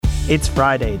It's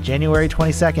Friday, January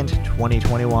 22nd,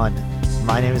 2021.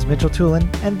 My name is Mitchell Tulin,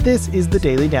 and this is the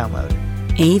Daily Download.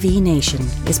 AV Nation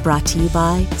is brought to you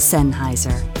by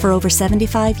Sennheiser. For over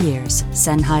 75 years,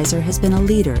 Sennheiser has been a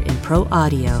leader in pro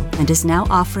audio and is now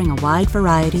offering a wide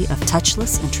variety of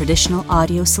touchless and traditional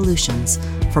audio solutions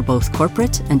for both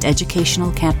corporate and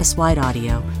educational campus-wide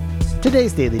audio.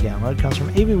 Today's Daily Download comes from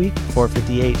AV Week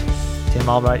 458. Tim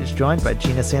Albright is joined by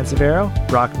Gina Sansevero,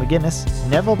 Brock McGinnis,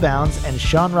 Neville Bounds, and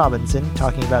Sean Robinson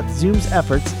talking about Zoom's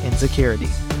efforts in security.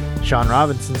 Sean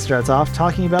Robinson starts off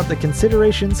talking about the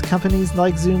considerations companies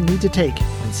like Zoom need to take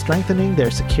in strengthening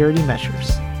their security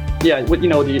measures. Yeah,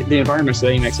 the environments that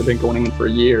ANEX have been going in for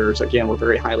years, again, we're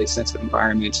very highly sensitive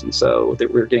environments, and so that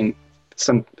we're getting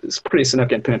some pretty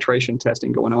significant penetration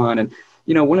testing going on. And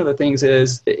one of the things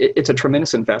is it's a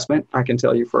tremendous investment. I can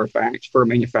tell you for a fact, for a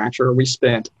manufacturer, we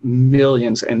spent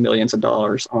millions and millions of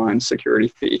dollars on security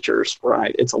features,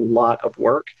 right? It's a lot of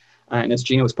work. And as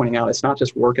Gina was pointing out, it's not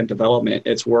just work in development,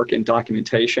 it's work in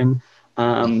documentation.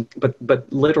 But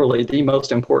literally the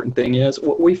most important thing is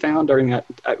what we found during that,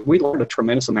 we learned a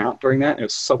tremendous amount during that. It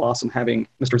was so awesome having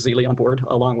Mr. Zeeley on board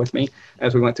along with me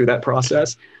as we went through that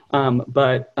process.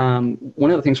 But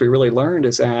one of the things we really learned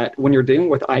is that when you're dealing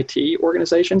with IT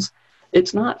organizations,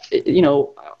 it's not,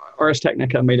 Ars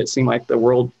Technica made it seem like the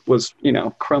world was,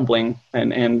 crumbling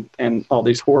and all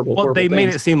these horrible they things. made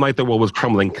it seem like the world was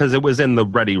crumbling because it was in the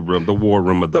ready room, the war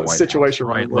room of the White situation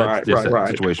House. Room, right.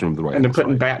 Situation room of the White House. And then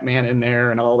putting Batman in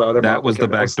there and all the other. That was the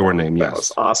backdoor name, yes. That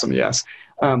was awesome, yes.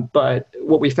 But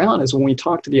what we found is when we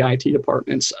talked to the IT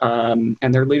departments and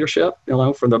their leadership,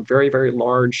 for the very, very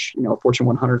large, Fortune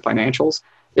 100 financials,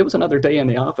 it was another day in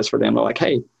the office for them. They're like,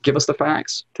 hey, give us the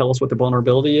facts, tell us what the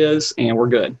vulnerability is, and we're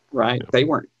good, right? Yeah. They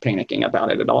weren't panicking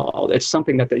about it at all. It's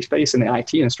something that they face in the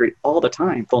IT industry all the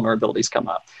time. Vulnerabilities come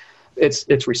up. It's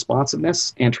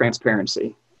responsiveness and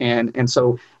transparency. And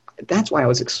so that's why I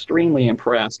was extremely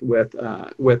impressed with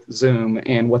Zoom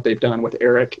and what they've done with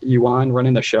Eric Yuan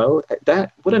running the show.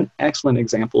 What an excellent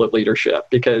example of leadership,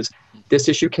 because this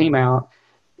issue came out.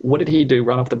 What did he do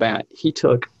right off the bat? He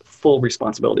took full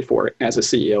responsibility for it as a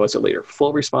CEO, as a leader,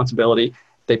 full responsibility.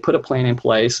 They put a plan in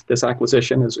place. This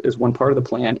acquisition is one part of the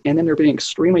plan. And then they're being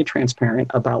extremely transparent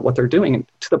about what they're doing,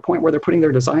 to the point where they're putting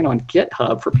their design on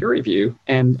GitHub for peer review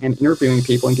and interviewing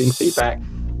people and getting feedback.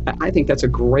 I think that's a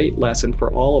great lesson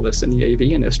for all of us in the AV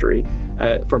industry,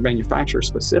 for manufacturers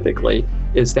specifically,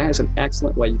 is that is an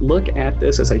excellent way. Look at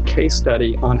this as a case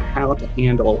study on how to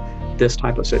handle this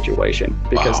type of situation,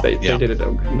 because they did it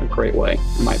in a great way,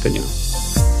 in my opinion.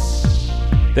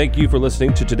 Thank you for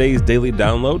listening to today's Daily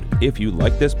Download. If you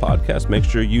like this podcast, make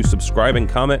sure you subscribe and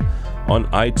comment on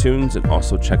iTunes, and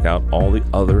also check out all the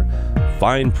other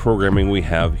fine programming we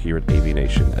have here at AV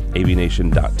Nation at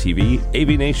avnation.tv,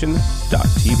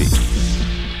 avnation.tv.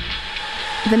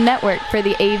 The network for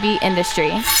the AV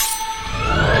industry.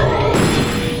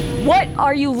 What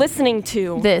are you listening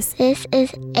to? This is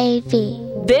AV.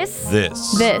 This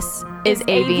is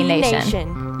AV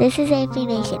Nation. This is AV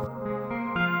Nation.